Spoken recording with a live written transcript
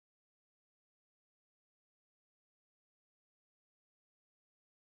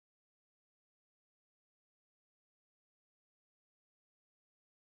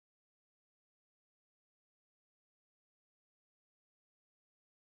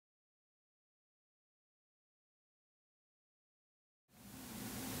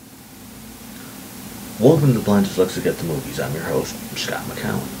Welcome to Blind Dyslexic at the Movies. I'm your host, Scott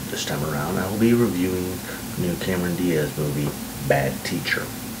McCowan. This time around, I will be reviewing the new Cameron Diaz movie, Bad Teacher,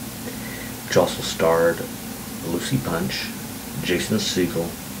 which also starred Lucy Punch, Jason Segel,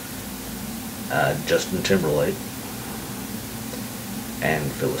 Justin Timberlake, and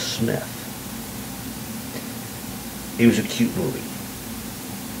Phyllis Smith. It was a cute movie.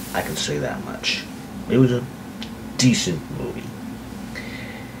 I can say that much. It was a decent movie.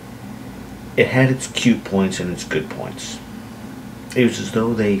 It had its cute points and its good points. It was as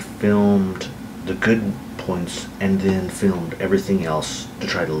though they filmed the good points and then filmed everything else to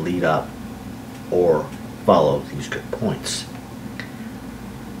try to lead up or follow these good points.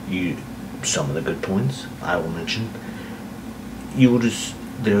 Some of the good points I will mention.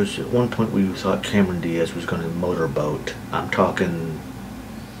 There was at one point where you thought Cameron Diaz was going to motorboat. I'm talking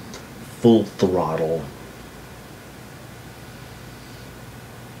full throttle,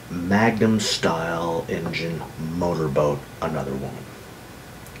 Magnum style engine motorboat another woman.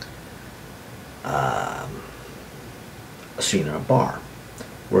 A scene in a bar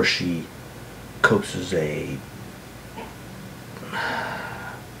where she coaxes a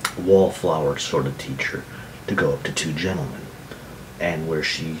wallflower sort of teacher to go up to two gentlemen, and where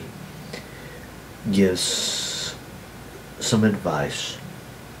she gives some advice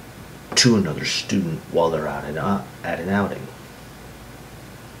to another student while they're out at an outing.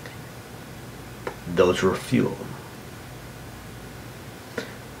 Those were a few of them.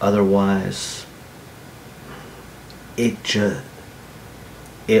 Otherwise, it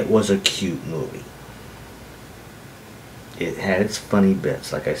was a cute movie. It had its funny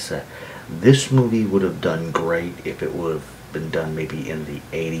bits. Like I said, this movie would have done great if it would have been done maybe in the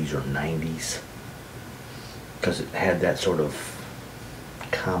 80s or 90s, because it had that sort of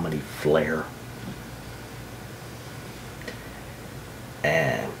comedy flair.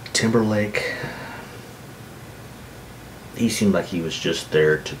 And Timberlake, he seemed like he was just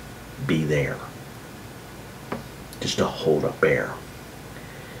there to be there, just to hold up air.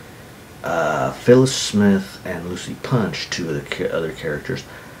 Phyllis Smith and Lucy Punch, two of the other characters,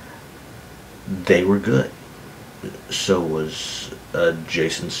 they were good. So was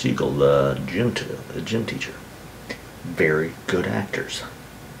Jason Segel, the gym teacher. Very good actors.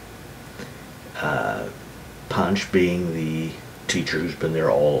 Punch being the teacher who's been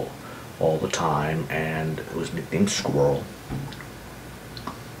there all the time and was nicknamed Squirrel.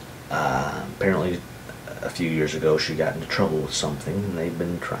 Apparently a few years ago she got into trouble with something and they've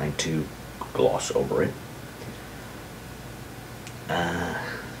been trying to gloss over it.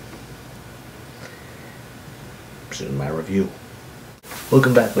 Soon my review.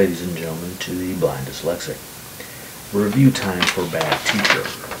 Welcome back, ladies and gentlemen, to the Blind Dyslexic. Review time for Bad Teacher.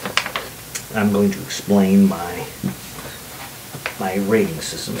 I'm going to explain my rating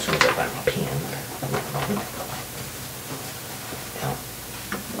system as soon as I find my pen.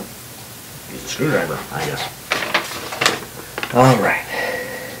 Use a screwdriver, I guess. Alright.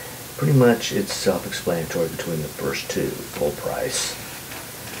 Pretty much it's self-explanatory between the first two, Full Price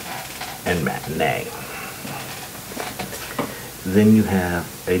and Matinee. Then you have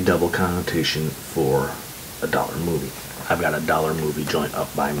a double connotation for a dollar movie. I've got a dollar movie joint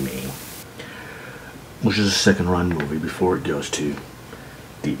up by me, which is a second run movie before it goes to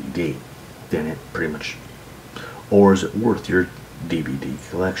DVD. Then it pretty much, or is it worth your DVD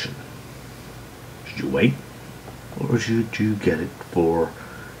collection? Should you wait, or should you get it for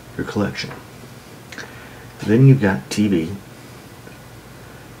your collection? Then you've got TV,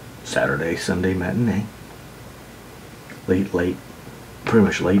 Saturday, Sunday matinee, late, pretty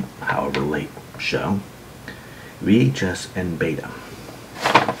much late, however late show, VHS, and Beta.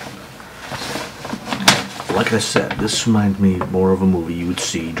 Like I said, this reminds me more of a movie you would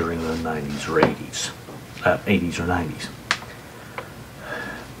see during the 90s or 80s. 80s or 90s.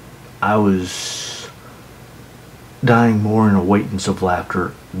 I was dying more in avoidance of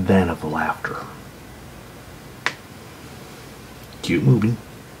laughter than of laughter. Cute movie.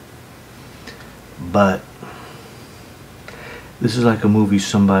 But this is like a movie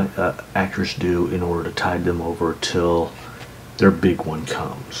actors do in order to tide them over till their big one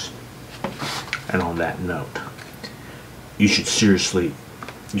comes. And on that note, you should seriously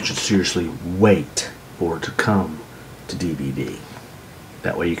wait for it to come to DVD.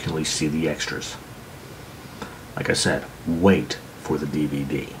 That way you can at least see the extras. Like I said, wait for the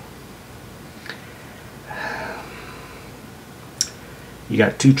DVD. You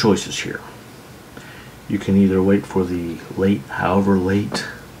got two choices here. You can either wait for the late, however late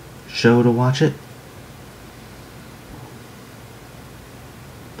show to watch it,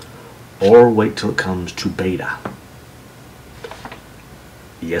 or wait till it comes to Beta.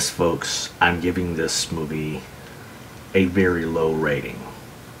 Yes, folks, I'm giving this movie a very low rating.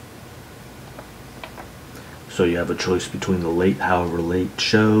 So you have a choice between the late, however late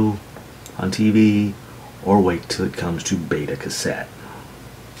show on TV, or wait till it comes to beta cassette.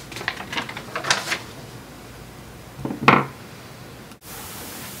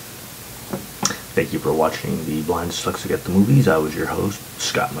 Thank you for watching the Blind Dyslexic at the Movies. I was your host,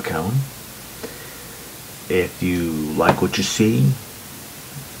 Scott McCowan. If you like what you see,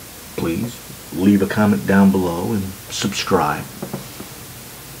 please leave a comment down below and subscribe,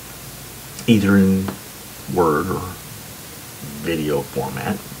 either in word or video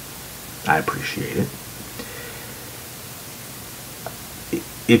format. I appreciate it.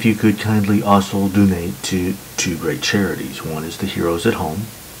 If you could kindly also donate to two great charities. One is the Heroes at Home,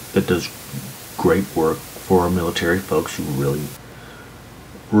 that does great work for our military folks who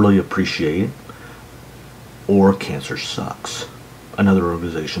really appreciate it, or Cancer Sucks, another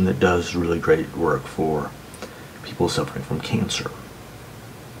organization that does really great work for people suffering from cancer.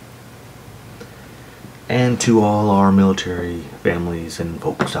 And to all our military families and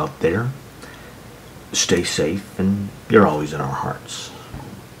folks out there, stay safe, and you're always in our hearts.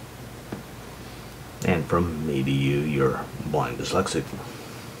 And from me to you, your Blind Dyslexic.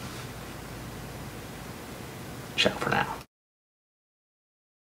 Ciao for now.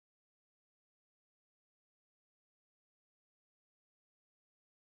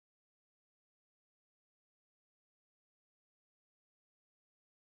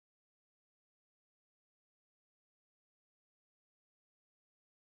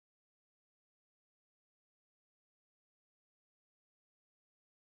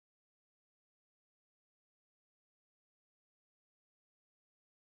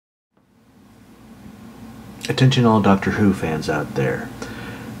 Attention all Doctor Who fans out there.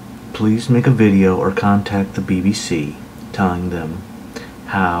 Please make a video or contact the BBC telling them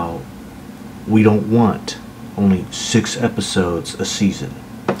how we don't want only 6 episodes a season.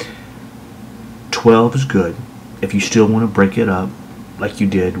 12 is good. If you still want to break it up like you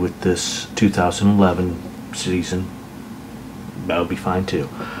did with this 2011 season, that would be fine too.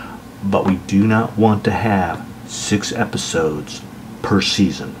 But we do not want to have 6 episodes per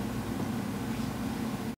season.